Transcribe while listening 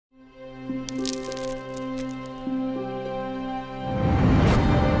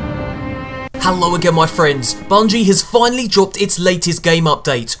Hello again my friends, Bungie has finally dropped its latest game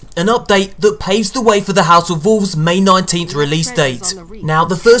update, an update that paves the way for the House of Wolves May 19th release date. Now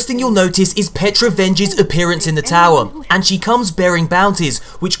the first thing you'll notice is Petra Venge's appearance in the tower, and she comes bearing bounties,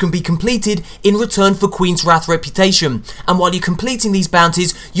 which can be completed in return for Queen's Wrath reputation, and while you're completing these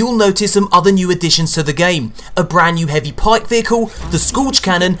bounties you'll notice some other new additions to the game, a brand new heavy pike vehicle, the Scorch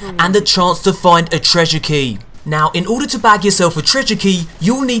Cannon, and a chance to find a treasure key. Now, in order to bag yourself a treasure key,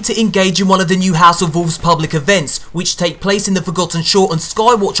 you'll need to engage in one of the new House of Wolves public events, which take place in the Forgotten Shore and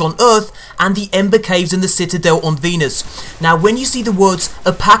Skywatch on Earth, and the Ember Caves and the Citadel on Venus. Now, when you see the words,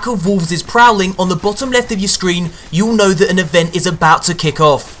 "A pack of wolves is prowling" on the bottom left of your screen, you'll know that an event is about to kick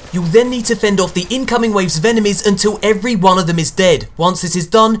off. You'll then need to fend off the incoming waves of enemies until every one of them is dead. Once this is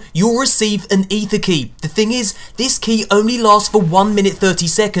done, you'll receive an ether key. The thing is, this key only lasts for 1 minute 30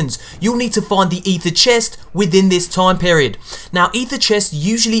 seconds. You'll need to find the ether chest within this time period. Now, ether chests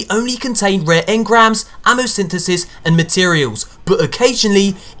usually only contain rare engrams, ammo synthesis, and materials, but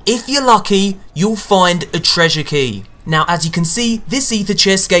occasionally, if you're lucky, you'll find a treasure key. Now, as you can see, this ether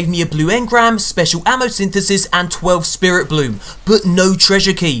chest gave me a blue engram, special ammo synthesis, and 12 spirit bloom, but no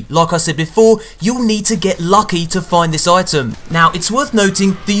treasure key. Like I said before, you'll need to get lucky to find this item. Now, it's worth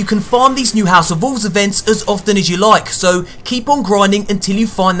noting that you can farm these new House of Wolves events as often as you like, so keep on grinding until you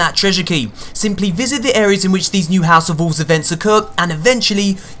find that treasure key. Simply visit the areas in which these new House of Wolves events occur, and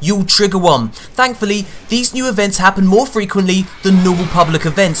eventually, you'll trigger one. Thankfully, these new events happen more frequently than normal public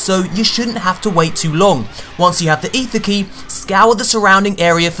events, so you shouldn't have to wait too long. Once you have the ether key, scour the surrounding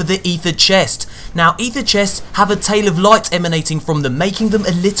area for the ether chest. Now, ether chests have a tail of light emanating from them, making them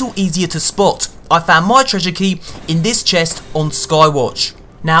a little easier to spot. I found my treasure key in this chest on Skywatch.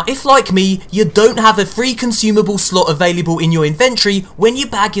 Now, if like me, you don't have a free consumable slot available in your inventory, when you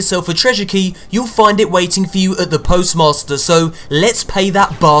bag yourself a treasure key, you'll find it waiting for you at the postmaster, so let's pay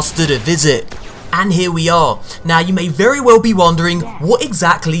that bastard a visit. And here we are. Now, you may very well be wondering, what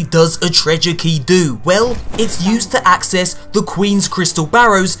exactly does a treasure key do? Well, it's used to access the Queen's Crystal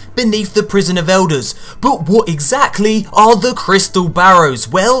Barrows beneath the Prison of Elders. But what exactly are the Crystal Barrows?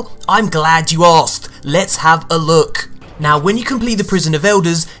 Well, I'm glad you asked. Let's have a look. Now, when you complete the Prison of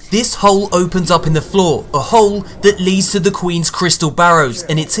Elders, this hole opens up in the floor, a hole that leads to the Queen's Crystal Barrows,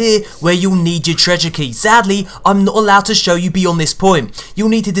 and it's here where you'll need your treasure key. Sadly, I'm not allowed to show you beyond this point. You'll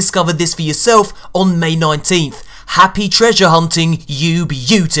need to discover this for yourself on May 19th. Happy treasure hunting, you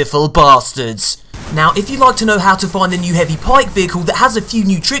beautiful bastards. Now, if you'd like to know how to find the new heavy pike vehicle that has a few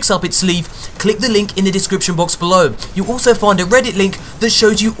new tricks up its sleeve, click the link in the description box below. You'll also find a Reddit link that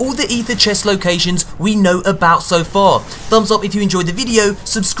shows you all the ether chest locations we know about so far. Thumbs up if you enjoyed the video,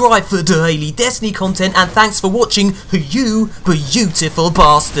 subscribe for daily Destiny content, and thanks for watching, you beautiful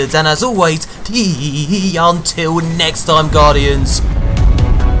bastards. And as always, until next time, Guardians.